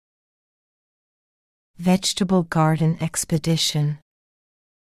Vegetable Garden Expedition.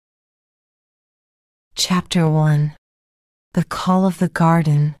 Chapter 1. The Call of the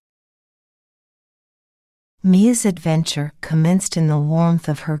Garden. Mia's adventure commenced in the warmth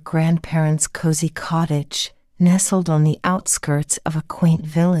of her grandparents' cozy cottage, nestled on the outskirts of a quaint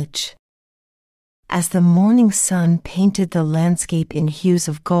village. As the morning sun painted the landscape in hues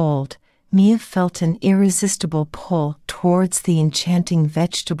of gold, Mia felt an irresistible pull towards the enchanting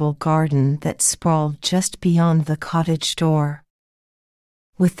vegetable garden that sprawled just beyond the cottage door.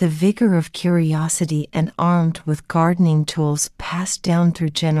 With the vigor of curiosity and armed with gardening tools passed down through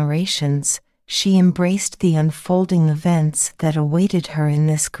generations, she embraced the unfolding events that awaited her in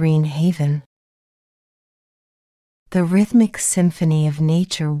this green haven. The rhythmic symphony of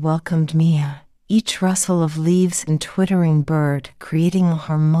nature welcomed Mia, each rustle of leaves and twittering bird creating a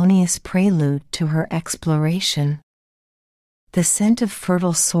harmonious prelude to her exploration. The scent of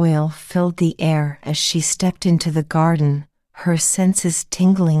fertile soil filled the air as she stepped into the garden, her senses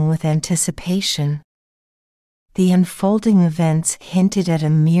tingling with anticipation. The unfolding events hinted at a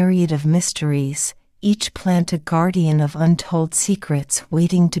myriad of mysteries, each plant a guardian of untold secrets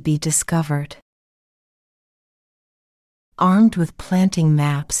waiting to be discovered. Armed with planting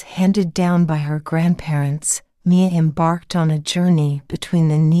maps handed down by her grandparents, Mia embarked on a journey between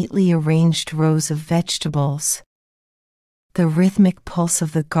the neatly arranged rows of vegetables. The rhythmic pulse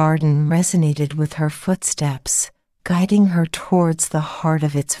of the garden resonated with her footsteps, guiding her towards the heart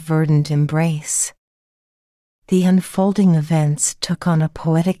of its verdant embrace. The unfolding events took on a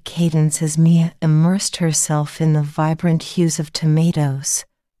poetic cadence as Mia immersed herself in the vibrant hues of tomatoes,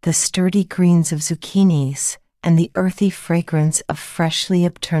 the sturdy greens of zucchinis, and the earthy fragrance of freshly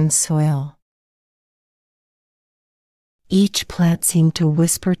upturned soil. Each plant seemed to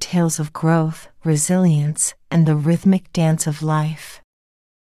whisper tales of growth, resilience, and the rhythmic dance of life.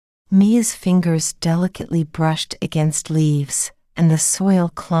 Mia's fingers delicately brushed against leaves, and the soil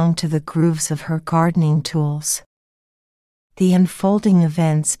clung to the grooves of her gardening tools. The unfolding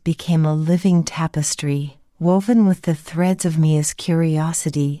events became a living tapestry, woven with the threads of Mia's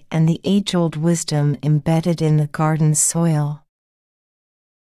curiosity and the age-old wisdom embedded in the garden's soil.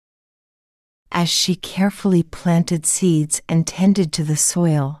 As she carefully planted seeds and tended to the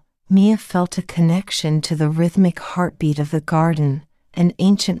soil, Mia felt a connection to the rhythmic heartbeat of the garden, an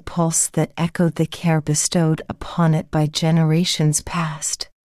ancient pulse that echoed the care bestowed upon it by generations past.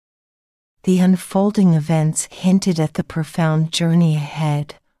 The unfolding events hinted at the profound journey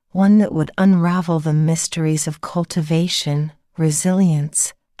ahead, one that would unravel the mysteries of cultivation,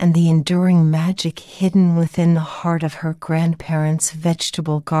 resilience, and the enduring magic hidden within the heart of her grandparents'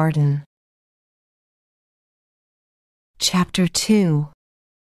 vegetable garden. Chapter 2.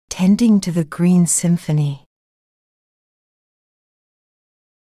 Tending to the Green Symphony.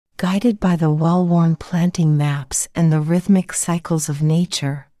 Guided by the well-worn planting maps and the rhythmic cycles of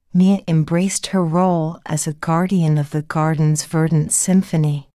nature, Mia embraced her role as a guardian of the garden's verdant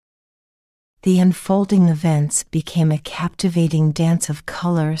symphony. The unfolding events became a captivating dance of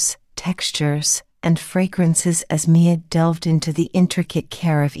colors, textures, and fragrances as Mia delved into the intricate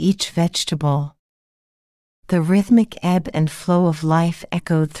care of each vegetable. The rhythmic ebb and flow of life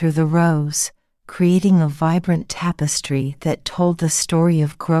echoed through the rows, creating a vibrant tapestry that told the story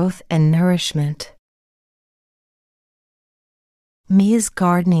of growth and nourishment. Mia's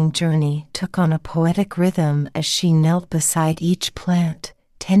gardening journey took on a poetic rhythm as she knelt beside each plant,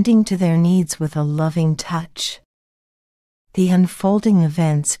 tending to their needs with a loving touch. The unfolding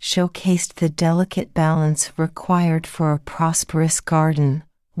events showcased the delicate balance required for a prosperous garden,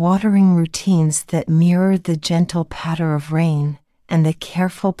 watering routines that mirrored the gentle patter of rain, and the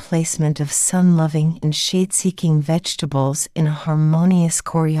careful placement of sun-loving and shade-seeking vegetables in a harmonious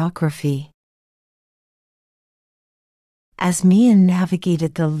choreography. As Mia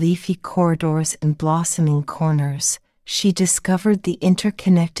navigated the leafy corridors and blossoming corners, she discovered the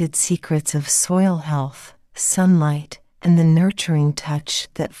interconnected secrets of soil health, sunlight, and the nurturing touch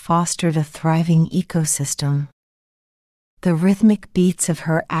that fostered a thriving ecosystem. The rhythmic beats of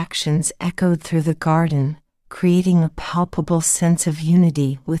her actions echoed through the garden, creating a palpable sense of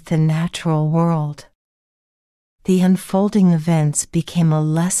unity with the natural world. The unfolding events became a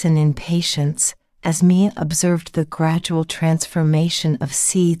lesson in patience, as Mia observed the gradual transformation of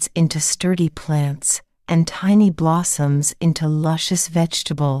seeds into sturdy plants, and tiny blossoms into luscious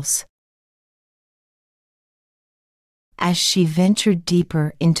vegetables. As she ventured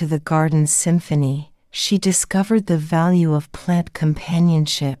deeper into the garden's symphony, she discovered the value of plant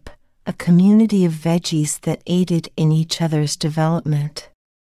companionship, a community of veggies that aided in each other's development.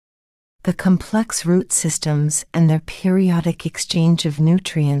 The complex root systems and their periodic exchange of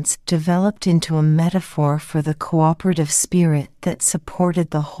nutrients developed into a metaphor for the cooperative spirit that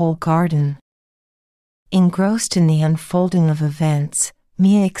supported the whole garden. Engrossed in the unfolding of events,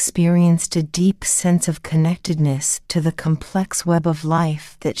 Mia experienced a deep sense of connectedness to the complex web of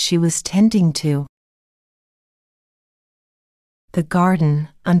life that she was tending to. The garden,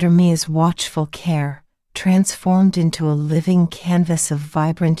 under Mia's watchful care, transformed into a living canvas of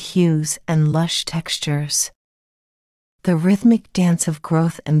vibrant hues and lush textures. The rhythmic dance of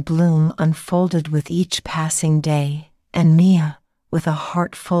growth and bloom unfolded with each passing day, and Mia, with a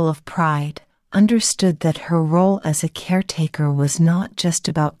heart full of pride, understood that her role as a caretaker was not just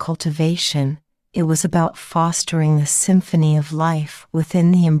about cultivation, it was about fostering the symphony of life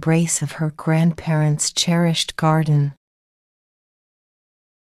within the embrace of her grandparents' cherished garden.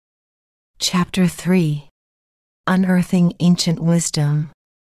 Chapter 3. Unearthing Ancient Wisdom.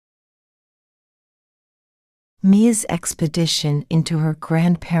 Mia's expedition into her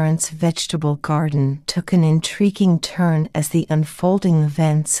grandparents' vegetable garden took an intriguing turn as the unfolding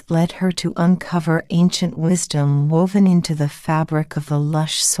events led her to uncover ancient wisdom woven into the fabric of the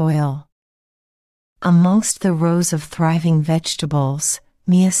lush soil. Amongst the rows of thriving vegetables,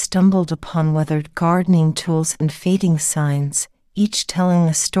 Mia stumbled upon weathered gardening tools and fading signs, each telling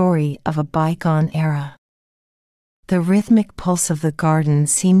a story of a bygone era. The rhythmic pulse of the garden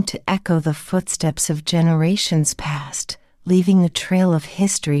seemed to echo the footsteps of generations past, leaving a trail of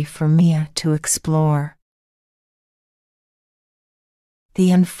history for Mia to explore.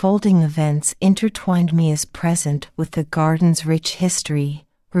 The unfolding events intertwined Mia's present with the garden's rich history,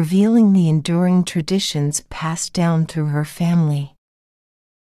 revealing the enduring traditions passed down through her family.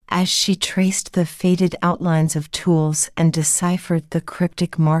 As she traced the faded outlines of tools and deciphered the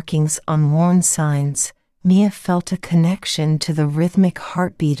cryptic markings on worn signs, Mia felt a connection to the rhythmic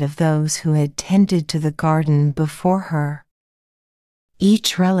heartbeat of those who had tended to the garden before her.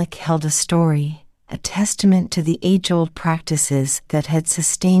 Each relic held a story, a testament to the age-old practices that had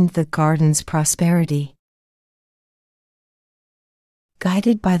sustained the garden's prosperity.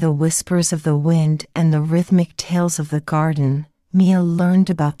 Guided by the whispers of the wind and the rhythmic tales of the garden, Mia learned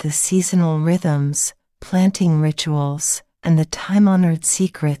about the seasonal rhythms, planting rituals, and the time-honored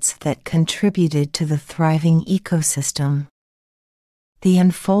secrets that contributed to the thriving ecosystem. The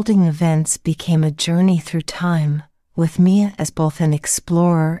unfolding events became a journey through time, with Mia as both an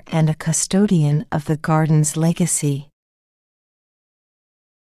explorer and a custodian of the garden's legacy.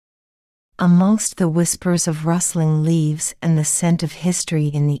 Amongst the whispers of rustling leaves and the scent of history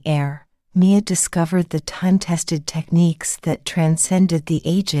in the air, Mia discovered the time-tested techniques that transcended the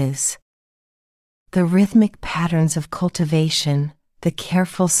ages. The rhythmic patterns of cultivation, the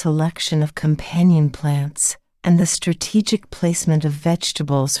careful selection of companion plants, and the strategic placement of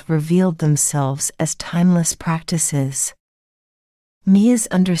vegetables revealed themselves as timeless practices. Mia's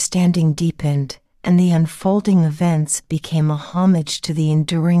understanding deepened, and the unfolding events became a homage to the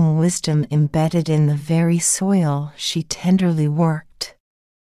enduring wisdom embedded in the very soil she tenderly worked.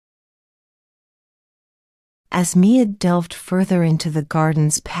 As Mia delved further into the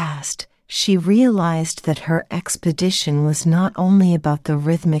garden's past, she realized that her expedition was not only about the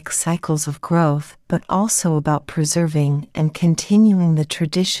rhythmic cycles of growth, but also about preserving and continuing the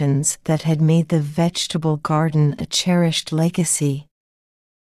traditions that had made the vegetable garden a cherished legacy.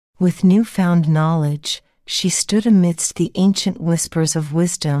 With newfound knowledge, she stood amidst the ancient whispers of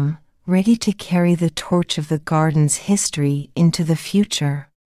wisdom, ready to carry the torch of the garden's history into the future.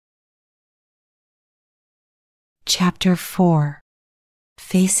 Chapter 4.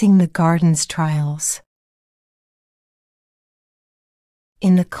 Facing the garden's trials.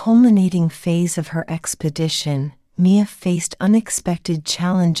 In the culminating phase of her expedition, Mia faced unexpected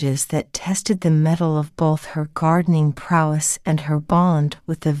challenges that tested the mettle of both her gardening prowess and her bond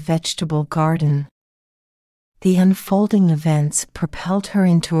with the vegetable garden. The unfolding events propelled her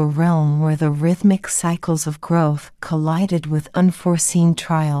into a realm where the rhythmic cycles of growth collided with unforeseen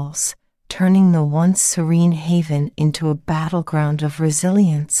trials, turning the once serene haven into a battleground of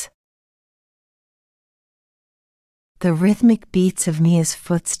resilience. The rhythmic beats of Mia's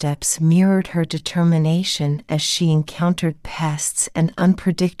footsteps mirrored her determination as she encountered pests and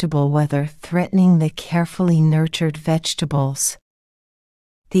unpredictable weather threatening the carefully nurtured vegetables.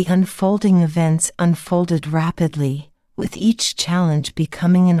 The unfolding events unfolded rapidly, with each challenge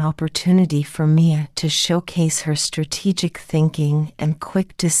becoming an opportunity for Mia to showcase her strategic thinking and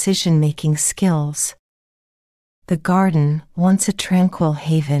quick decision-making skills. The garden, once a tranquil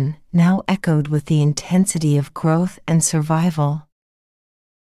haven, now echoed with the intensity of growth and survival.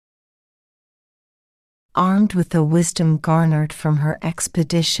 Armed with the wisdom garnered from her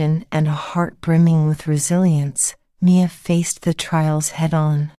expedition and a heart brimming with resilience, Mia faced the trials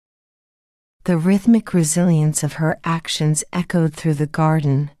head-on. The rhythmic resilience of her actions echoed through the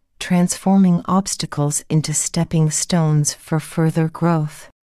garden, transforming obstacles into stepping stones for further growth.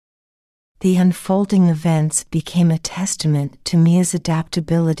 The unfolding events became a testament to Mia's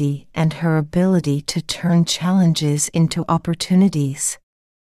adaptability and her ability to turn challenges into opportunities.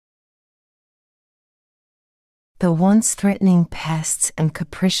 The once threatening pests and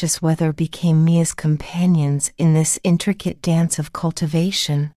capricious weather became Mia's companions in this intricate dance of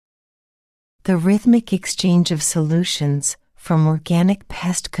cultivation. The rhythmic exchange of solutions, from organic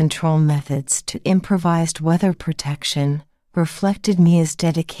pest control methods to improvised weather protection, reflected Mia's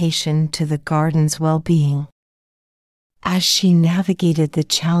dedication to the garden's well-being. As she navigated the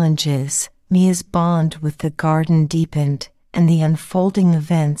challenges, Mia's bond with the garden deepened, and the unfolding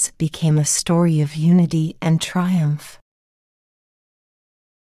events became a story of unity and triumph.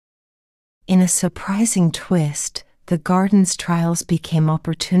 In a surprising twist, the garden's trials became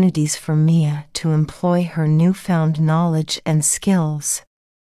opportunities for Mia to employ her newfound knowledge and skills.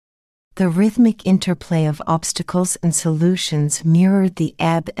 The rhythmic interplay of obstacles and solutions mirrored the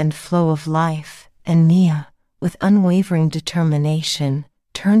ebb and flow of life, and Mia, with unwavering determination,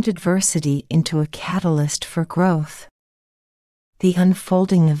 turned adversity into a catalyst for growth. The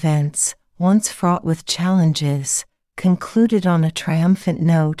unfolding events, once fraught with challenges, concluded on a triumphant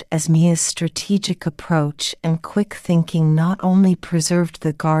note as Mia's strategic approach and quick thinking not only preserved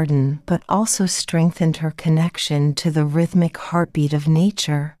the garden but also strengthened her connection to the rhythmic heartbeat of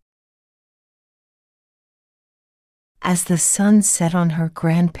nature. As the sun set on her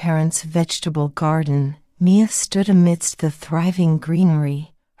grandparents' vegetable garden, Mia stood amidst the thriving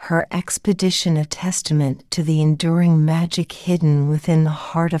greenery, her expedition a testament to the enduring magic hidden within the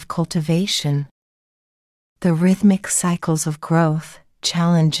heart of cultivation. The rhythmic cycles of growth,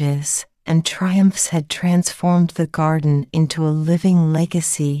 challenges, and triumphs had transformed the garden into a living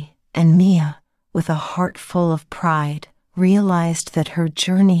legacy, and Mia, with a heart full of pride, realized that her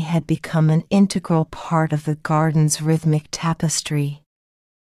journey had become an integral part of the garden's rhythmic tapestry.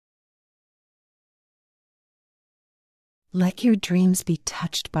 Let your dreams be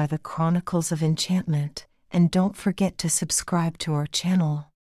touched by the chronicles of enchantment, and don't forget to subscribe to our channel.